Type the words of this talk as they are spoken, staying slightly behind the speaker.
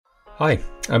Hi,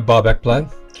 I'm Bob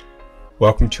Ekblad.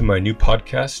 Welcome to my new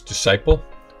podcast, Disciple,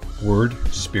 Word,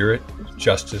 Spirit,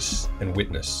 Justice, and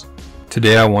Witness.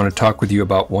 Today I want to talk with you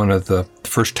about one of the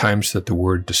first times that the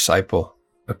word disciple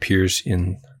appears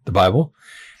in the Bible,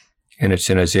 and it's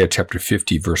in Isaiah chapter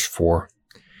 50, verse 4.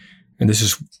 And this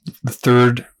is the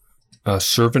third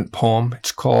servant poem,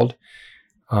 it's called,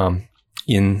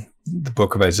 in the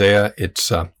book of Isaiah.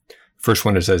 It's first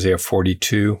one is Isaiah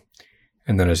 42,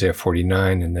 and then Isaiah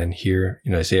 49, and then here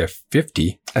in Isaiah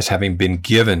 50, as having been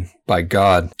given by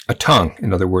God a tongue,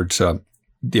 in other words,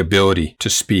 the ability to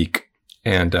speak,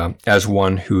 and as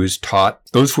one who is taught.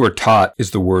 Those who are taught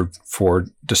is the word for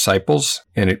disciples,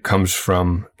 and it comes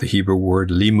from the Hebrew word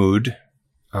limud,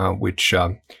 which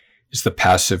is the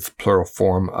passive plural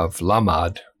form of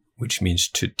lamad, which means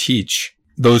to teach.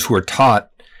 Those who are taught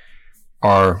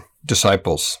are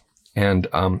disciples, and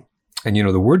you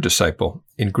know, the word disciple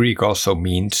in Greek also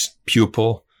means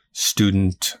pupil,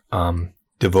 student,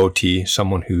 devotee,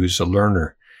 someone who's a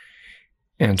learner.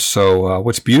 And so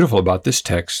what's beautiful about this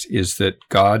text is that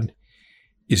God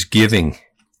is giving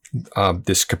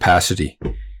this capacity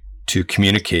to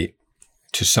communicate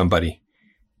to somebody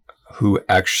who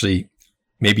actually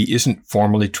maybe isn't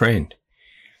formally trained.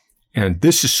 And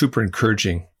this is super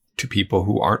encouraging to people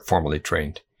who aren't formally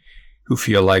trained, who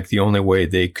feel like the only way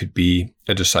they could be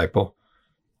a disciple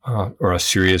or a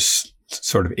serious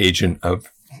sort of agent of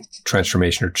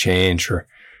transformation or change, or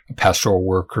a pastoral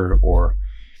worker, or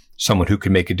someone who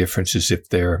can make a difference is if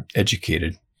they're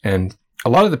educated. And a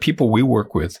lot of the people we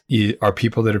work with are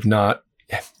people that have not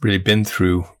really been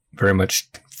through very much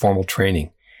formal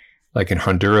training. Like in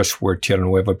Honduras, where Tierra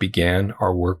Nueva began,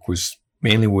 our work was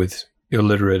mainly with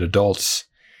illiterate adults.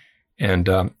 And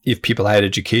if people had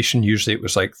education, usually it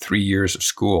was like 3 years of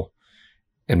school,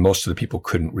 and most of the people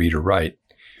couldn't read or write.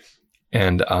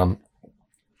 And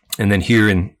then here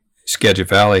in Skagit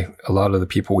Valley, a lot of the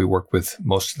people we work with,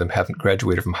 most of them haven't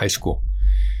graduated from high school.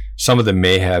 Some of them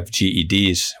may have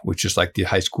GEDs, which is like the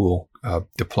high school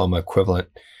diploma equivalent,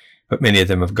 but many of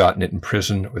them have gotten it in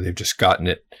prison, or they've just gotten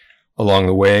it along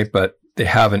the way, but they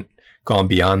haven't gone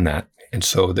beyond that. And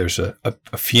so there's a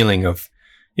feeling of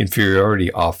inferiority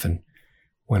often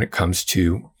when it comes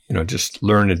to, you know, just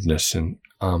learnedness.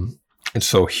 And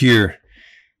so here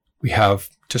we have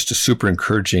just a super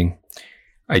encouraging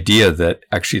idea that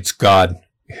actually it's God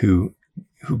who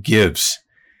gives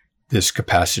this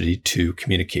capacity to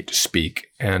communicate, to speak.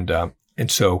 And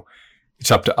so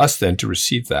it's up to us then to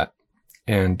receive that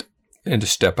and to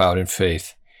step out in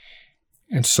faith.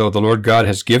 And so the Lord God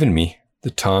has given me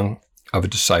the tongue of a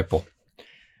disciple,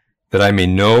 that I may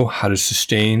know how to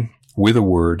sustain with a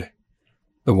word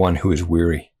the one who is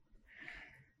weary.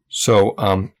 So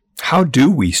how do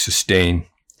we sustain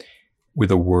with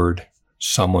a word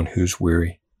someone who's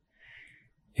weary?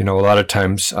 You know, a lot of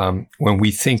times when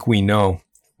we think we know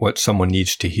what someone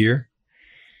needs to hear,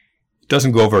 it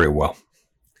doesn't go very well.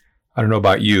 I don't know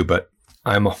about you, but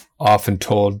I'm often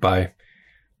told by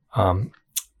some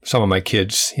of my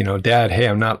kids, you know, Dad, hey,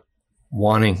 I'm not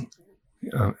wanting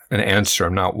an answer.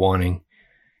 I'm not wanting,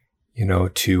 you know,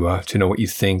 to know what you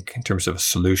think in terms of a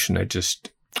solution. I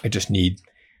just need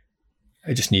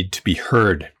to be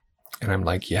heard. And I'm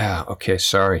like, yeah, okay,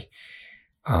 sorry.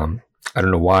 I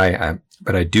don't know why,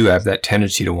 but I do have that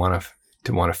tendency to want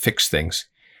to fix things,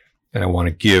 and I want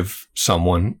to give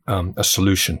someone a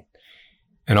solution.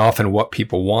 And often, what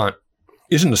people want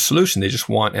isn't a solution; they just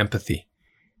want empathy.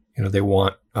 You know, they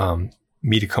want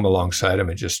me to come alongside them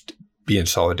and just be in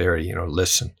solidarity. You know,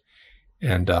 listen,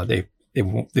 and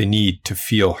they need to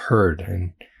feel heard.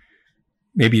 And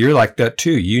maybe you're like that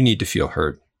too. You need to feel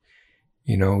heard.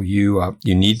 You know, you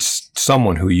need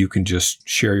someone who you can just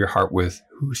share your heart with,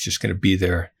 who's just going to be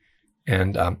there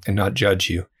and not judge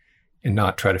you and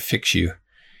not try to fix you.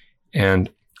 And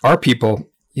our people,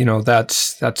 you know,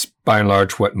 that's by and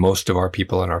large what most of our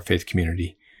people in our faith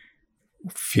community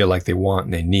feel like they want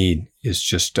and they need, is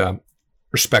just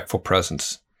respectful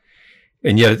presence.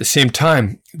 And yet at the same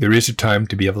time, there is a time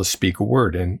to be able to speak a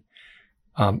word. And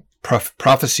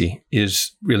prophecy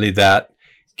is really that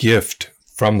gift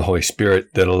from the Holy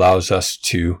Spirit that allows us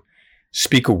to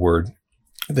speak a word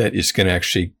that is going to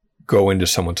actually go into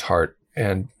someone's heart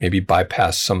and maybe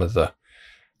bypass some of the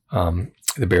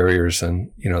barriers and,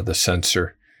 you know, the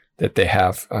censor that they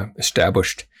have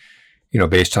established, you know,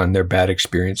 based on their bad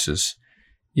experiences,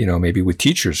 you know, maybe with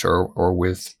teachers or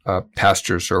with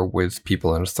pastors or with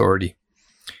people in authority.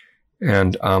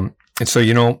 And so,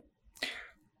 you know,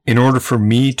 in order for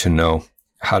me to know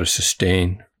how to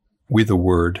sustain with a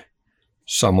word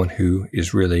someone who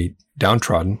is really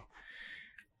downtrodden,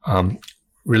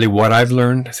 really what I've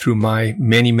learned through my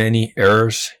many, many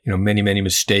errors, many, many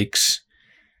mistakes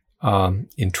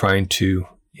in trying to,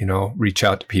 reach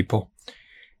out to people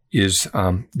is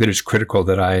that it's critical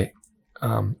that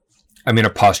I'm in a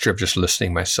posture of just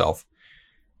listening myself,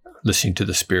 listening to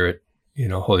the Spirit,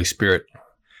 Holy Spirit.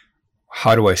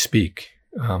 How do I speak?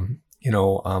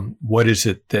 What is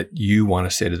it that you want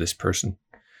to say to this person?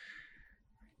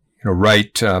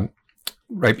 Right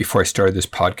before I started this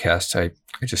podcast, I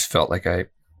just felt like I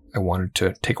wanted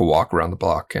to take a walk around the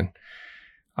block, and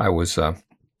I was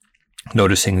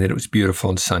noticing that it was beautiful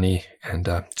and sunny, and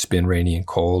it's been rainy and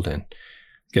cold, and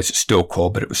I guess it's still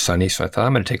cold, but it was sunny, so I thought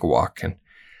I'm going to take a walk. And as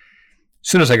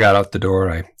soon as I got out the door,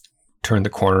 I turned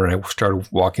the corner and I started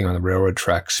walking on the railroad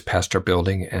tracks past our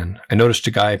building, and I noticed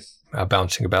a guy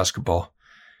bouncing a basketball.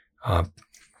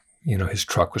 His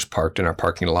truck was parked in our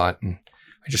parking lot, and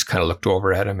I just kind of looked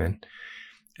over at him, and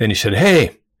then he said,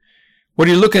 "Hey, what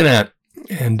are you looking at?"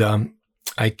 And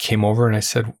I came over and I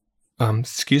said,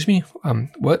 "Excuse me,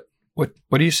 what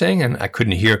are you saying?" And I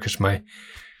couldn't hear because my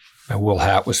wool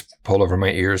hat was pulled over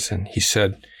my ears. And he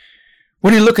said,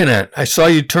 "What are you looking at? I saw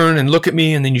you turn and look at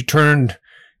me, and then you turned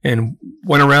and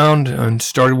went around and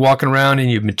started walking around, and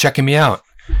you've been checking me out."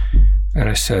 And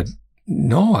I said,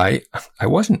 "No, I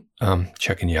wasn't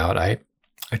checking you out. I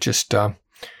just no,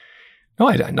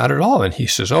 not at all." And he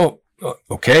says, "Oh,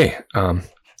 okay."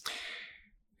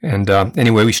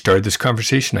 Anyway, we started this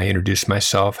conversation. I introduced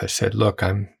myself. I said, "Look,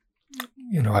 I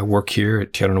work here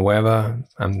at Tierra Nueva.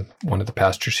 I'm one of the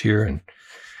pastors here, and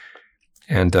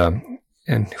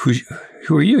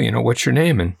who are you? What's your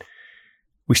name?" And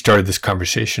we started this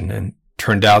conversation, and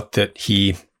turned out that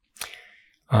he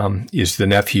is the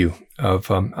nephew of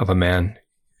a man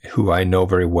who I know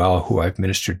very well, who I've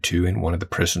ministered to in one of the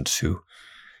prisons, who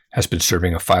has been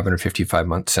serving a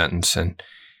 555-month sentence. And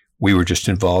we were just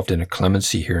involved in a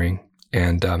clemency hearing,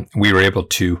 and we were able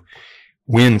to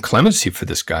win clemency for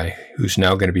this guy who's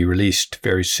now going to be released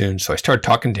very soon. So I started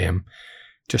talking to him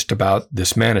just about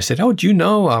this man. I said, "Oh, do you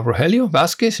know Rogelio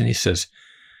Vasquez?" And he says,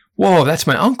 "Whoa, that's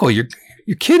my uncle. You're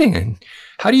kidding. And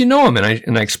how do you know him?"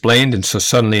 And I explained. And so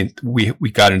suddenly we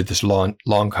got into this long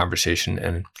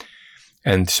conversation,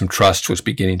 and some trust was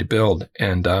beginning to build.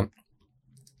 And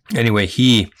anyway,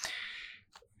 he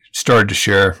started to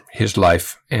share his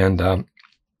life, and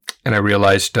I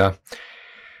realized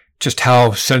just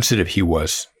how sensitive he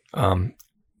was to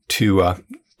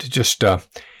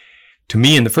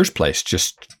me in the first place.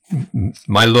 Just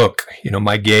my look,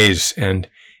 my gaze, and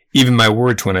even my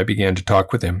words when I began to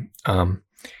talk with him.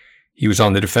 He was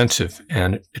on the defensive,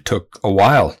 and it took a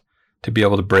while to be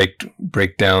able to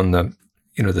break down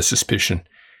the suspicion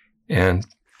and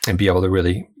be able to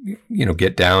really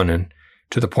get down, and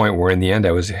to the point where in the end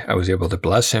I was able to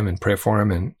bless him and pray for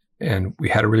him, and we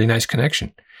had a really nice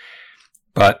connection.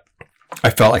 But I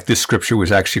felt like this scripture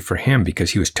was actually for him,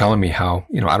 because he was telling me how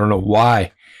I don't know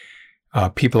why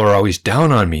people are always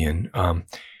down on me, and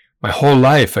my whole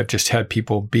life I've just had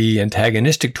people be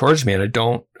antagonistic towards me, and I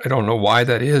don't know why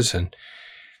that is. And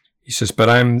he says, "But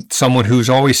I'm someone who's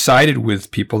always sided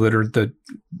with people that are the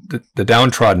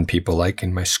downtrodden people. Like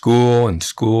in my school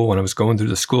when I was going through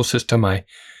the school system, I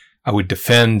would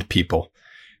defend people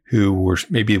who were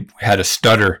maybe had a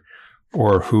stutter,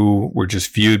 or who were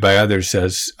just viewed by others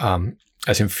as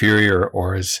inferior,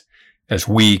 or as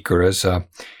weak, or as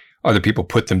other people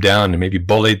put them down and maybe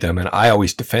bullied them. And I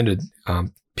always defended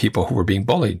people who were being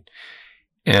bullied.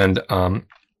 And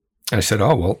I said,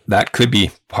 "Oh, well, that could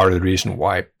be part of the reason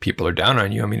why people are down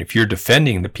on you. I mean, if you're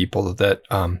defending the people that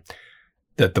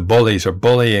the bullies are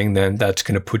bullying, then that's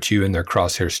going to put you in their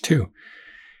crosshairs too."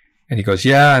 And he goes,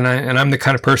 "Yeah, and I'm the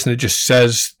kind of person that just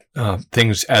says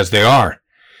things as they are."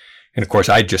 And of course,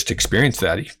 I just experienced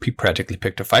that. He practically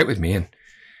picked a fight with me, and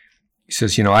he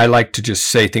says, "I like to just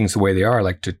say things the way they are. I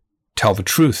like to tell the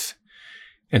truth."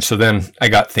 And so then I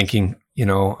got thinking,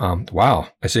 wow,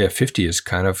 Isaiah 50 is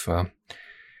kind of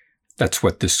that's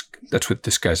what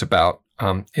this guy's about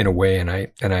in a way. And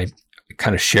I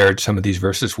kind of shared some of these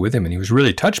verses with him, and he was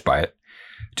really touched by it.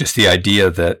 Just the idea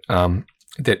that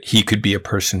that he could be a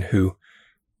person who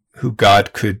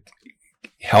God could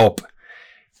help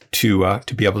to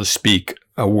be able to speak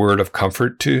a word of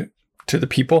comfort to the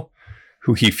people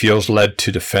who he feels led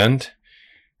to defend.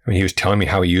 I mean, he was telling me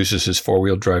how he uses his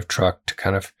 4-wheel drive truck to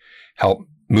kind of help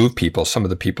move people. Some of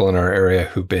the people in our area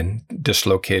who've been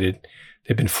dislocated,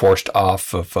 they've been forced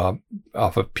off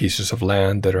of pieces of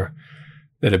land that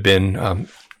have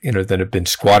been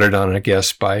squatted on, I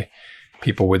guess, by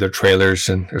people with their trailers.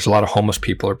 And there's a lot of homeless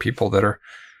people, or people that are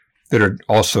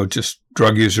also just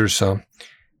drug users,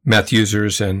 meth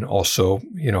users, and also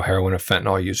heroin and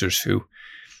fentanyl users who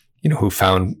who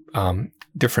found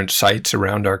different sites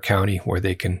around our county where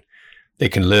they can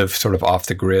live sort of off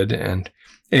the grid. And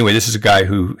anyway, this is a guy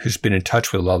who's been in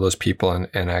touch with a lot of those people and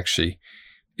actually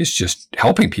is just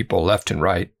helping people left and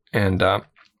right. And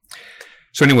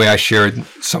so anyway, I shared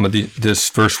some of this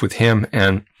verse with him,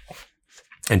 and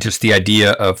just the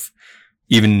idea of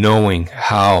even knowing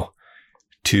how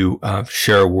to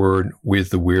share a word with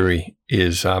the weary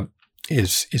is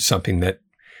something that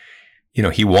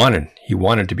he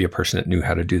wanted to be a person that knew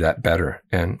how to do that better,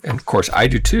 and of course I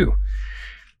do too.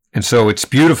 And so it's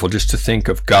beautiful just to think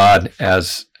of God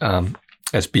as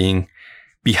being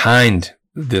behind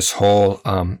this whole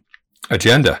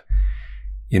agenda,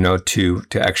 to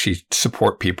actually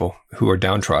support people who are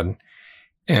downtrodden.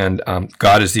 And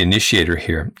God is the initiator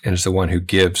here, and is the one who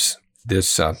gives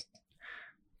this,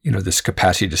 this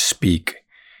capacity to speak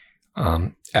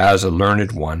as a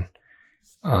learned one,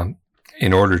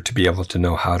 in order to be able to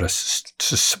know how to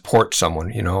support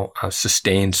someone,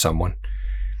 sustain someone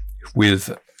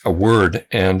with a word.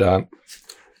 And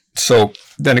so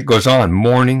then it goes on,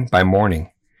 morning by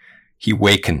morning, he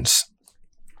wakens.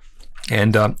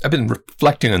 And I've been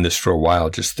reflecting on this for a while,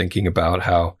 just thinking about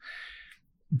how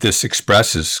this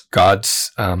expresses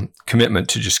God's commitment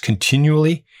to just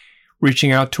continually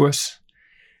reaching out to us.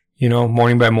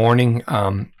 Morning by morning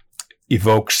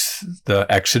evokes the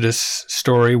Exodus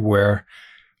story where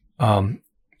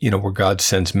God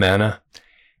sends manna.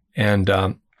 And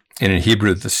in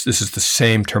Hebrew, this is the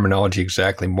same terminology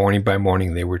exactly. Morning by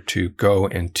morning, they were to go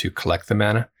and to collect the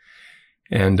manna.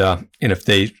 And if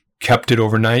they kept it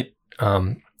overnight,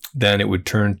 then it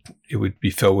would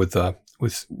be filled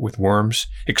with worms,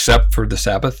 except for the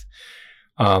Sabbath.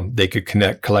 They could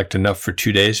collect enough for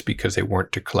 2 days because they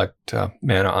weren't to collect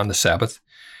manna on the Sabbath.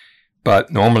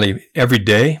 But normally every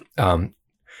day,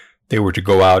 they were to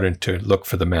go out and to look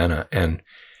for the manna, and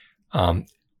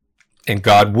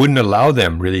God wouldn't allow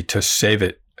them really to save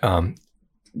it,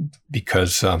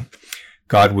 because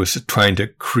God was trying to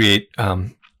create,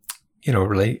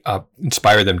 really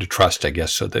inspire them to trust, I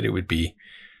guess, so that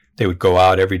they would go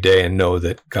out every day and know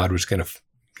that God was going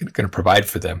to provide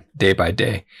for them day by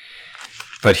day.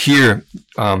 But here,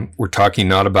 we're talking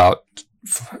not about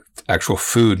actual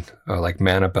food like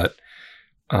manna, but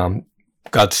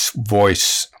God's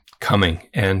voice coming,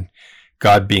 and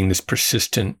God being this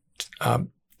persistent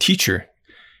teacher,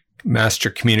 master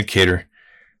communicator,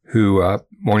 who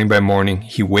morning by morning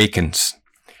he wakens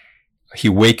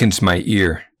my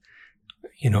ear.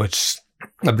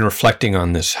 I've been reflecting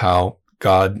on this, how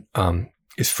God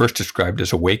is first described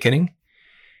as awakening,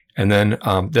 and then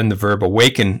the verb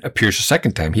awaken appears a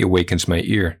second time. He awakens my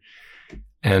ear,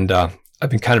 and I've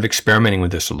been kind of experimenting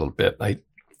with this a little bit.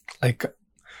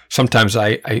 Sometimes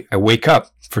I wake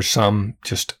up for some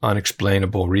just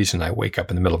unexplainable reason. I wake up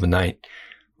in the middle of the night,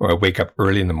 or I wake up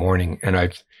early in the morning, and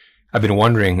I've been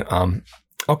wondering,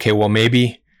 okay, well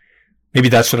maybe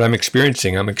that's what I'm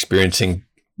experiencing. I'm experiencing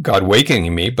God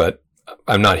wakening me, but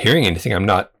I'm not hearing anything. I'm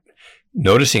not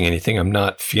noticing anything. I'm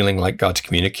not feeling like God's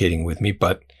communicating with me.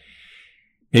 But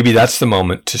maybe that's the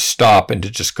moment to stop and to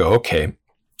just go, okay,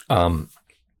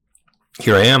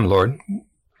 here I am, Lord.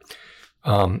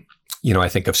 I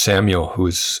think of Samuel, who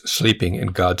is sleeping,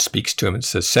 and God speaks to him and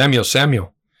says, Samuel,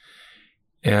 Samuel.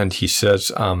 And he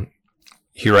says,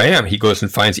 here I am. He goes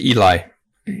and finds Eli.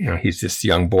 He's this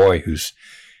young boy who's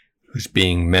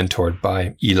being mentored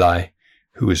by Eli,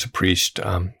 who is a priest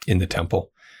in the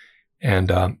temple.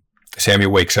 And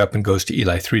Samuel wakes up and goes to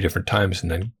Eli 3 different times.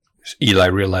 And then Eli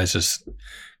realizes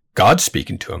God's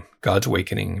speaking to him. God's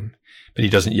awakening him. But he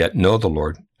doesn't yet know the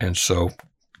Lord. And so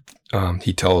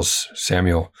he tells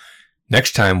Samuel,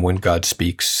 next time when God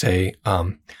speaks, say,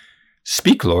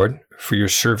 speak, Lord, for your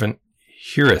servant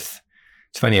heareth.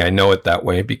 It's funny, I know it that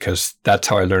way because that's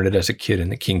how I learned it as a kid in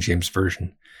the King James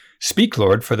Version. Speak,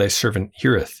 Lord, for thy servant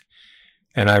heareth.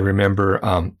 And I remember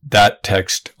that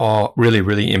text all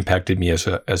really impacted me as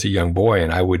a young boy,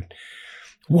 and I would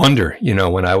wonder,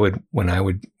 when I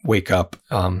would wake up,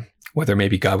 whether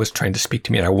maybe God was trying to speak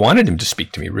to me, and I wanted him to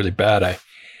speak to me really bad. I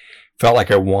felt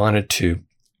like I wanted to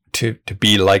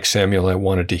be like Samuel. I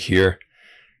wanted to hear,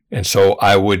 and so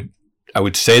I would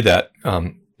say that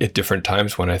at different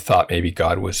times when I thought maybe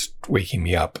God was waking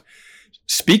me up.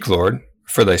 Speak, Lord,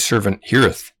 for thy servant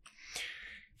heareth.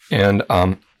 And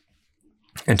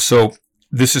so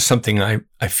this is something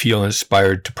I feel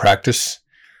inspired to practice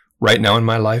right now in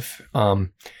my life.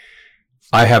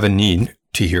 I have a need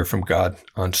to hear from God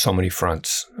on so many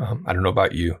fronts. I don't know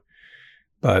about you,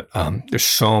 but there's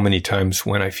so many times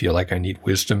when I feel like I need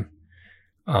wisdom.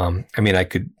 I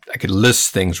could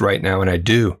list things right now, and I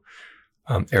do,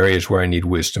 areas where I need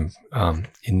wisdom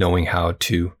in knowing how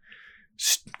to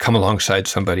come alongside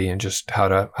somebody and just how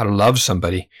to love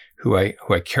somebody who I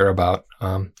care about,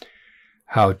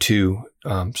 how to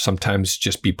sometimes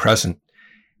just be present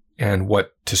and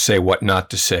what to say, what not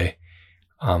to say,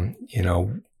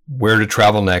 where to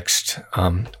travel next,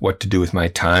 what to do with my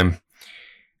time.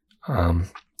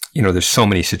 There's so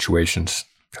many situations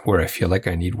where I feel like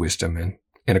I need wisdom.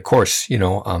 And of course,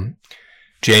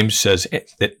 James says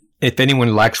that if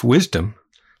anyone lacks wisdom,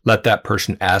 let that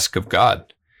person ask of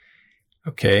God.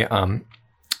 Okay.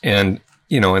 And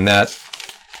that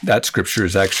scripture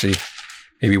is actually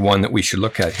maybe one that we should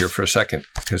look at here for a second,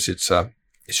 because it's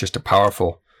just a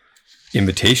powerful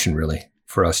invitation really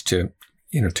for us to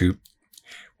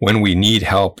when we need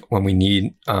help, when we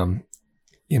need, when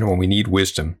we need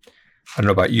wisdom. I don't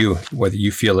know about you, whether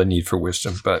you feel a need for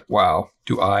wisdom, but wow,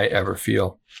 do I ever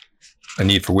feel a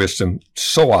need for wisdom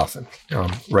so often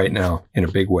right now in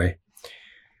a big way.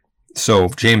 So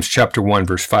James chapter 1,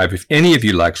 verse 5, if any of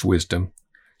you lacks wisdom,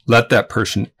 let that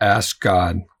person ask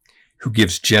God, who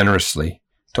gives generously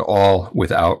to all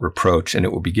without reproach, and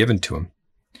it will be given to him.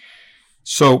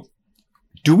 So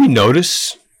do we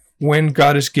notice when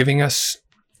God is giving us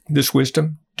this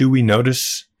wisdom? Do we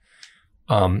notice?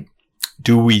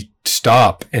 Do we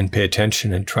stop and pay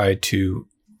attention and try to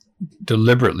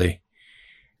deliberately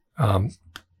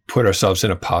put ourselves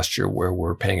in a posture where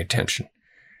we're paying attention?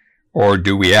 Or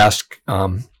do we ask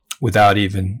without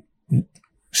even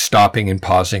stopping and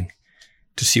pausing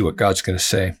to see what God's going to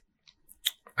say?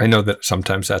 I know that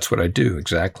sometimes that's what I do,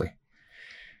 exactly.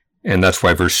 And that's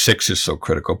why verse 6 is so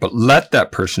critical. But let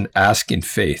that person ask in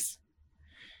faith.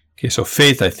 Okay, so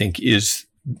faith, I think, is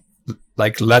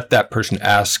like let that person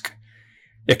ask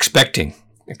expecting,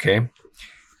 okay?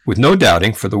 With no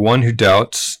doubting, for the one who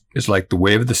doubts is like the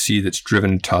wave of the sea that's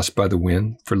driven and tossed by the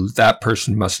wind. For that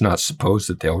person must not suppose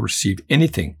that they'll receive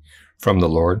anything from the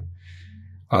Lord.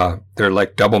 They're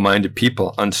like double-minded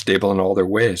people, unstable in all their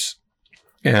ways.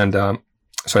 And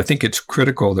so I think it's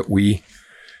critical that we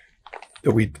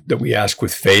ask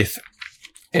with faith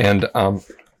and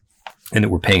that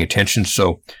we're paying attention.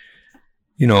 So,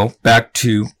 back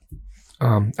to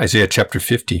Isaiah chapter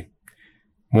 50,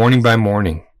 morning by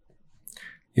morning,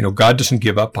 God doesn't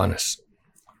give up on us.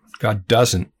 God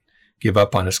doesn't give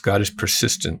up on us. God is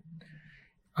persistent.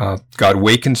 God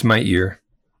wakens my ear,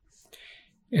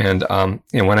 and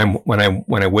when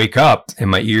I wake up and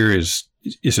my ear is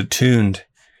attuned,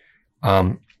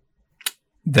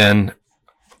 then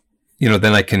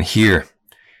I can hear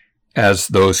as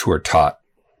those who are taught,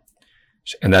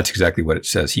 and that's exactly what it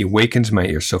says. He awakens my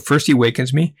ear. So first He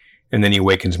awakens me, and then He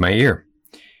awakens my ear.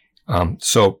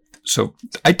 So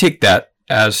I take that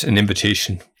as an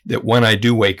invitation that when I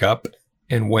do wake up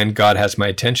and when God has my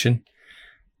attention,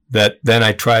 that then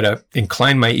I try to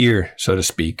incline my ear, so to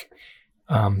speak,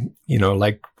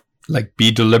 like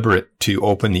be deliberate to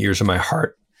open the ears of my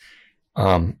heart.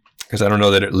 Because I don't know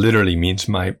that it literally means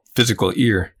my physical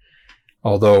ear,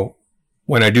 although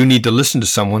when I do need to listen to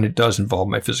someone, it does involve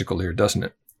my physical ear, doesn't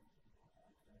it?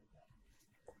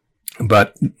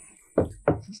 But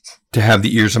to have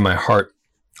the ears of my heart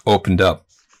opened up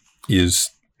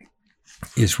is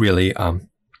really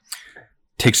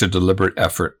takes a deliberate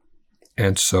effort.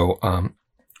 And so,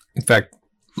 in fact,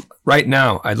 right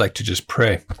now, I'd like to just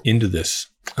pray into this.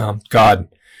 God,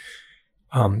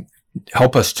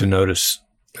 help us to notice.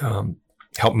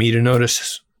 Help me to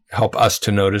notice. Help us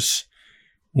to notice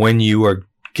when you are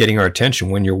getting our attention,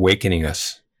 when you're wakening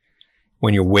us,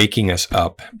 when you're waking us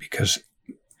up, because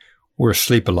we're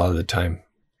asleep a lot of the time.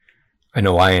 I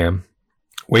know I am.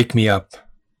 Wake me up.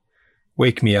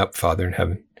 Wake me up, Father in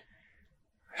heaven.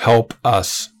 Help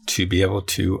us to be able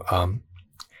to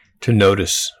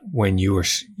notice when you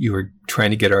are trying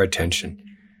to get our attention.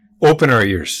 Open our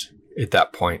ears at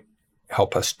that point.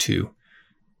 Help us to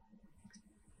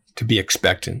be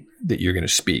expectant that you're going to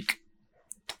speak.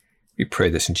 We pray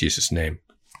this in Jesus' name.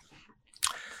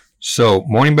 So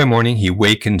morning by morning, He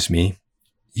wakens me.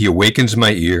 He awakens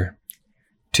my ear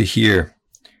to hear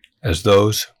as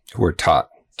those who are taught,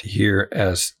 to hear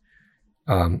as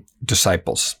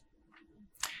disciples.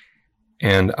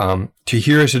 And to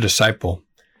hear as a disciple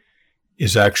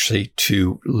is actually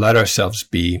to let ourselves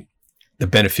be the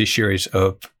beneficiaries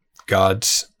of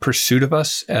God's pursuit of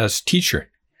us as teacher.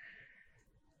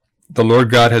 The Lord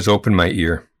God has opened my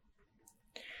ear.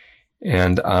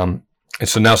 And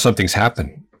so now something's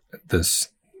happened.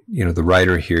 The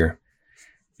writer here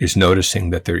is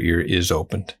noticing that their ear is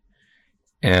opened.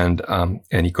 And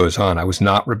he goes on, I was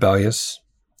not rebellious.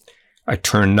 I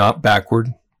turned not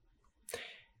backward.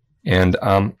 And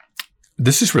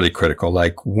this is really critical.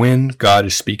 Like when God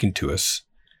is speaking to us,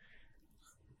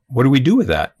 what do we do with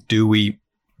that? Do we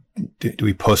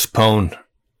we postpone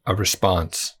a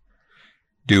response?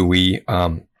 Do we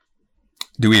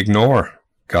ignore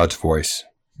God's voice?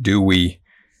 Do we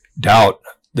doubt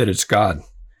that it's God?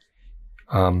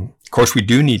 Of course, we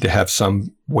do need to have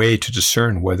some way to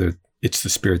discern whether it's the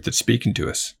Spirit that's speaking to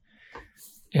us.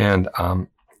 And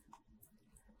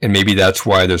maybe that's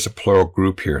why there's a plural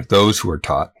group here, those who are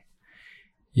taught.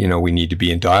 We need to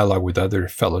be in dialogue with other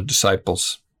fellow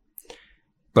disciples.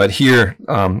 But here,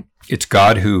 it's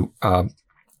God who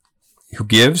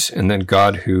gives, and then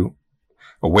God who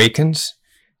awakens,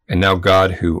 and now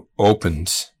God who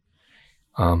opens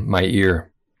my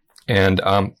ear. And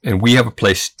we have a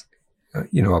place,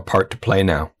 a part to play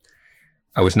now.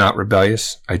 I was not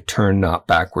rebellious. I turned not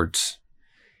backwards.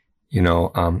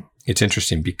 It's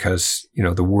interesting because,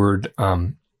 the word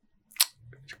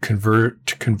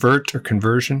convert or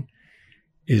conversion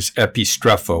is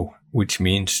epistrepho, which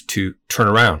means to turn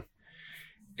around.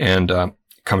 And it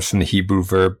comes from the Hebrew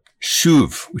verb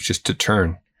shuv, which is to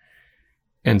turn.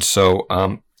 And so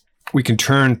we can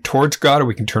turn towards God or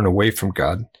we can turn away from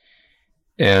God.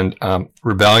 And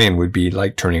rebellion would be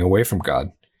like turning away from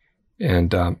God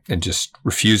and just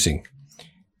refusing.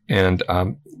 And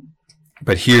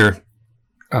but here,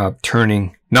 not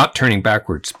turning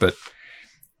backwards, but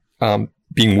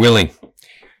being willing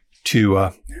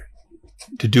to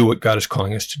do what God is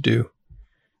calling us to do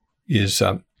is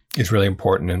really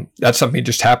important. And that's something that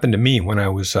just happened to me when I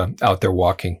was out there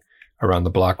walking around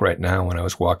the block right now. When I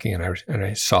was walking and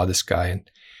I saw this guy and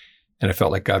I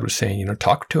felt like God was saying,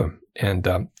 talk to him and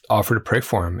offer to pray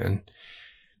for him. And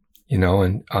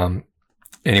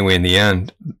anyway, in the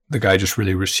end, the guy just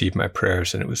really received my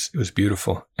prayers, and it was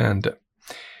beautiful. And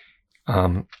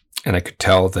I could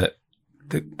tell that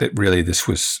really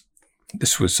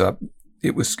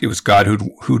it was God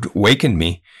who'd awakened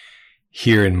me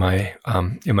here in my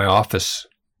office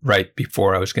right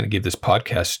before I was going to give this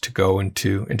podcast to go and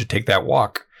to take that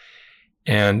walk.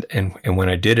 And when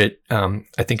I did it,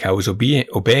 I think I was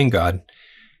obeying God.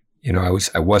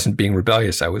 I wasn't being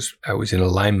rebellious. I was in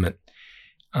alignment.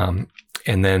 And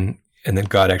then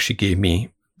God actually gave me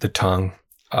the tongue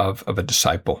of a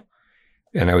disciple,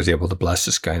 and I was able to bless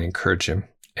this guy and encourage him.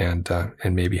 And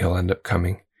maybe he'll end up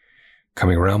coming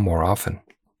around more often.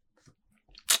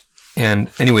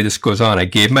 And anyway, this goes on. I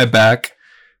gave my back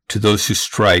to those who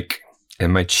strike,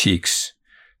 and my cheeks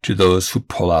to those who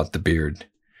pull out the beard.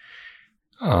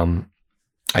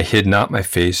 I hid not my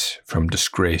face from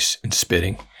disgrace and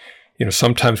spitting.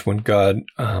 Sometimes when God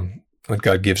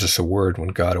gives us a word, when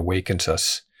God awakens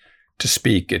us to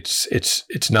speak,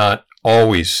 it's not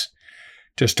always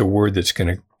just a word that's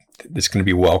going to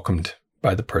be welcomed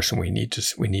by the person we need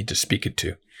to speak it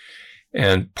to.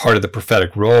 And part of the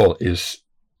prophetic role is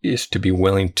to be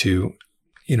willing to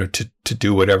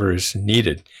do whatever is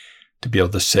needed to be able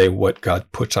to say what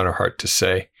God puts on our heart to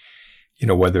say,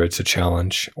 whether it's a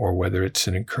challenge or whether it's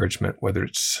an encouragement, whether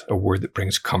it's a word that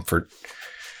brings comfort.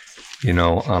 In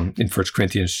 1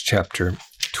 Corinthians chapter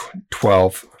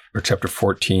 12 or chapter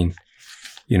 14,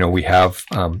 we have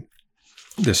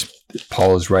this,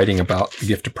 Paul is writing about the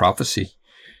gift of prophecy.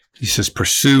 He says,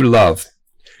 pursue love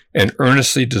and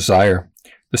earnestly desire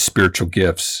the spiritual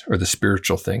gifts or the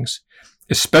spiritual things,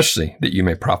 especially that you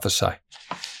may prophesy.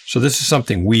 So this is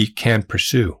something we can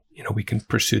pursue. We can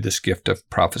pursue this gift of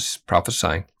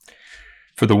prophesying.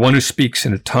 For the one who speaks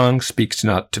in a tongue speaks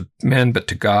not to men, but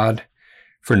to God.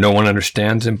 For no one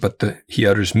understands him, but he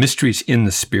utters mysteries in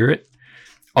the Spirit.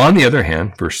 On the other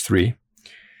hand, verse 3,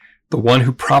 the one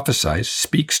who prophesies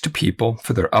speaks to people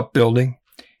for their upbuilding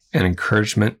and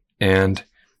encouragement and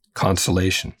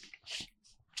consolation.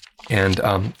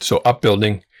 And so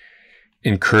upbuilding,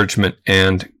 encouragement,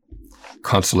 and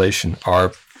consolation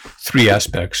are three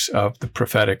aspects of the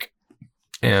prophetic.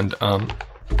 And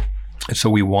so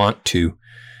we want to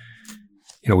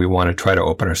try to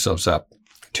open ourselves up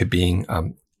to being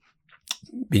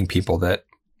people that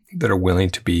are willing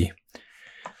to be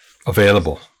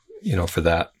available, for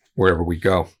that wherever we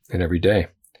go and every day.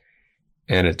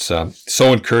 And it's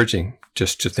so encouraging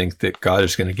just to think that God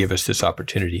is going to give us this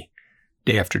opportunity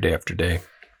day after day after day.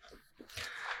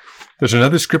 There's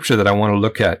another scripture that I want to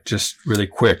look at just really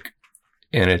quick,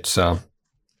 and it's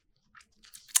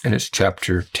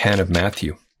chapter 10 of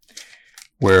Matthew,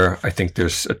 where I think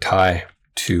there's a tie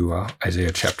to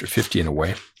Isaiah chapter 50 in a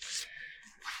way.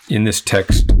 In this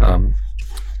text,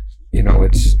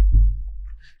 it's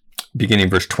beginning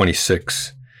verse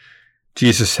 26.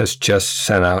 Jesus has just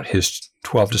sent out his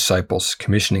 12 disciples,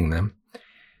 commissioning them,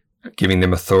 giving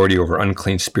them authority over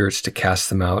unclean spirits to cast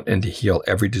them out and to heal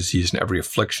every disease and every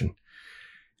affliction.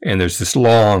 And there's this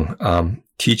long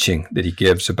teaching that he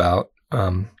gives about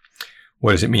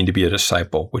what does it mean to be a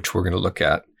disciple, which we're going to look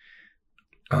at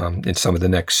in some of the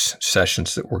next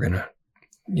sessions that we're going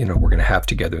to have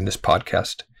together in this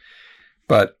podcast.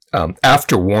 But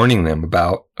after warning them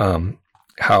about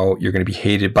how you're going to be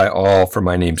hated by all for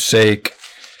my name's sake,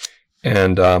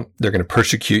 and they're going to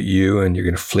persecute you, and you're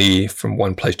going to flee from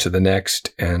one place to the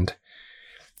next. And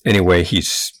anyway,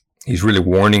 he's really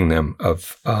warning them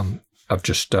of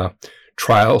just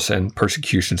trials and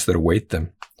persecutions that await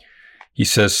them. He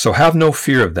says, "So have no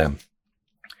fear of them,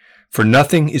 for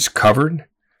nothing is covered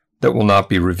that will not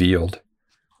be revealed,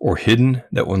 or hidden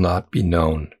that will not be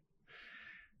known."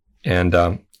 And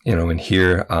in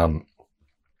here,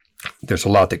 there's a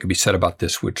lot that could be said about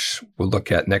this, which we'll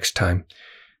look at next time.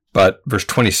 But verse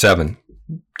 27,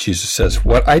 Jesus says,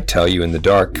 "What I tell you in the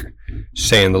dark,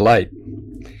 say in the light,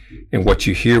 and what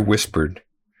you hear whispered,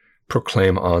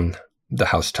 proclaim on the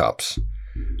housetops."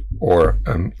 Or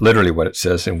literally what it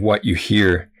says, "and what you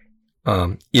hear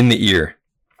in the ear,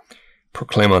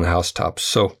 proclaim on the housetops."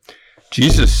 So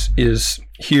Jesus is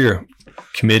here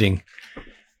committing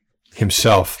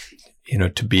himself,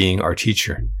 to being our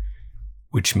teacher,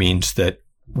 which means that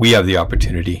we have the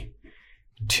opportunity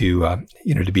to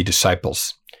be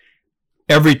disciples.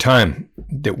 Every time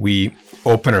that we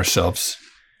open ourselves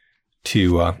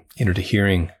to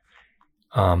hearing,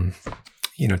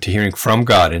 to hearing from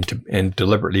God, and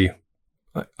deliberately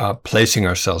placing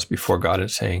ourselves before God and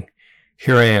saying,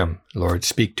 "Here I am, Lord,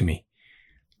 speak to me.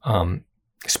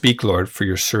 Speak, Lord, for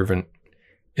your servant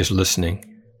is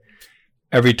listening."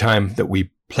 Every time that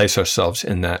we place ourselves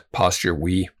in that posture,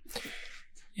 we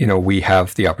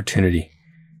have the opportunity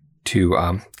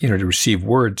to receive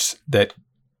words that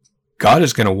God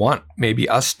is going to want maybe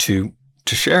us to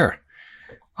share.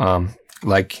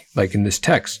 Like in this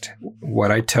text,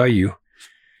 "What I tell you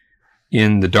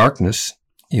in the darkness,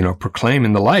 proclaim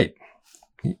in the light."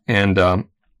 And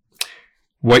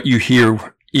what you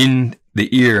hear in the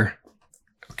ear,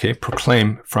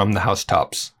 proclaim from the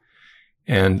housetops.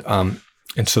 And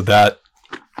so that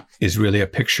is really a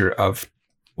picture of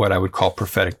what I would call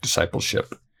prophetic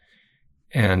discipleship.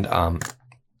 And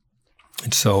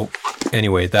so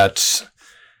anyway, that's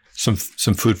some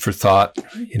food for thought,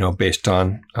 based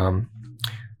on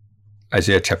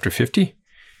Isaiah chapter 50,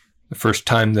 the first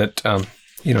time that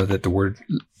that the word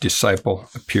disciple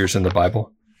appears in the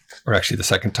Bible, or actually the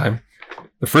second time.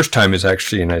 The first time is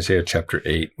actually in Isaiah chapter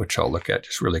 8, which I'll look at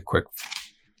just really quick.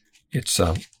 It's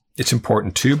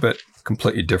important too, but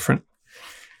completely different.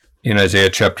 In Isaiah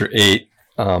chapter 8,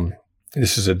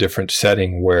 this is a different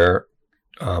setting where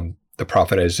the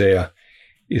prophet Isaiah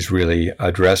is really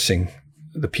addressing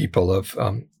the people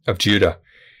of Judah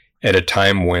at a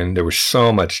time when there was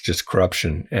so much just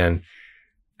corruption, and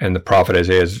the prophet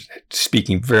Isaiah is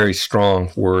speaking very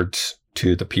strong words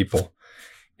to the people,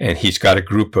 and he's got a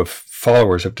group of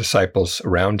followers, of disciples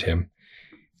around him,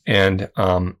 and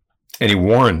he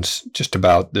warns just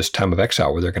about this time of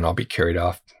exile where they're going to all be carried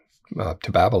off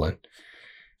to Babylon.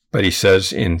 But he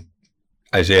says in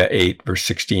Isaiah 8, verse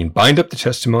 16, "Bind up the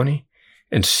testimony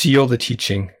and seal the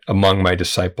teaching among my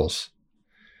disciples.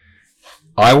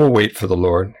 I will wait for the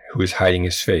Lord, who is hiding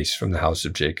his face from the house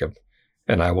of Jacob,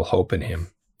 and I will hope in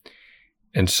him."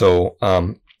 And so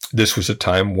this was a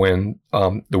time when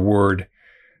the word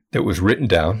that was written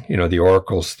down, the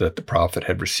oracles that the prophet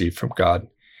had received from God,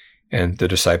 and the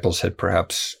disciples had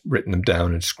perhaps written them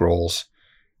down in scrolls.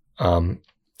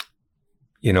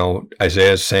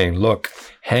 Isaiah is saying, look,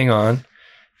 hang on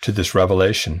to this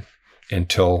revelation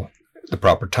until the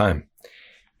proper time.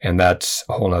 And that's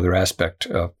a whole other aspect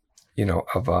of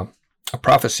a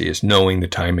prophecy, is knowing the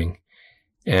timing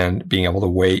and being able to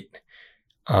wait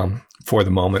for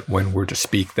the moment when we're to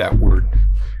speak that word,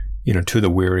 to the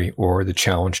weary, or the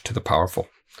challenge to the powerful.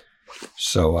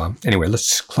 So anyway,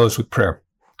 let's close with prayer.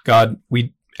 God,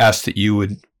 we ask that you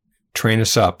would train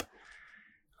us up.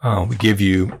 We give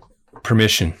you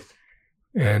permission,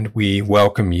 and we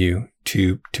welcome you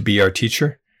to be our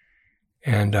teacher,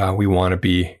 and we want to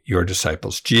be your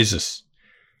disciples. Jesus,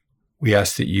 we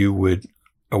ask that you would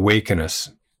awaken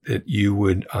us, that you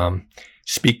would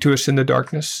speak to us in the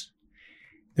darkness,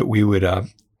 that we would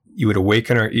you would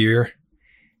awaken our ear,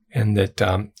 and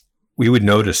that we would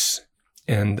notice,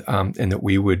 and that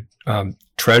we would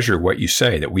treasure what you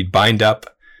say, that we'd bind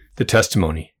up the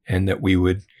testimony, and that we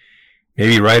would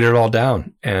maybe write it all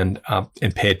down and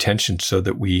pay attention so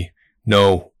that we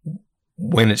know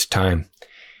when it's time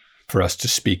for us to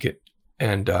speak it,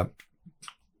 and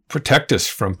protect us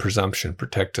from presumption,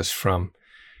 protect us from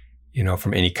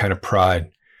any kind of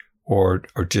pride, or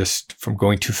just from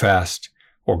going too fast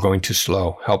or going too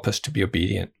slow. Help us to be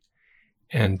obedient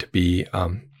and to be,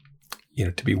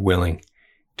 to be willing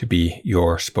to be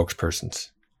your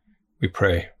spokespersons. We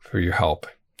pray for your help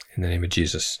in the name of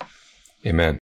Jesus. Amen.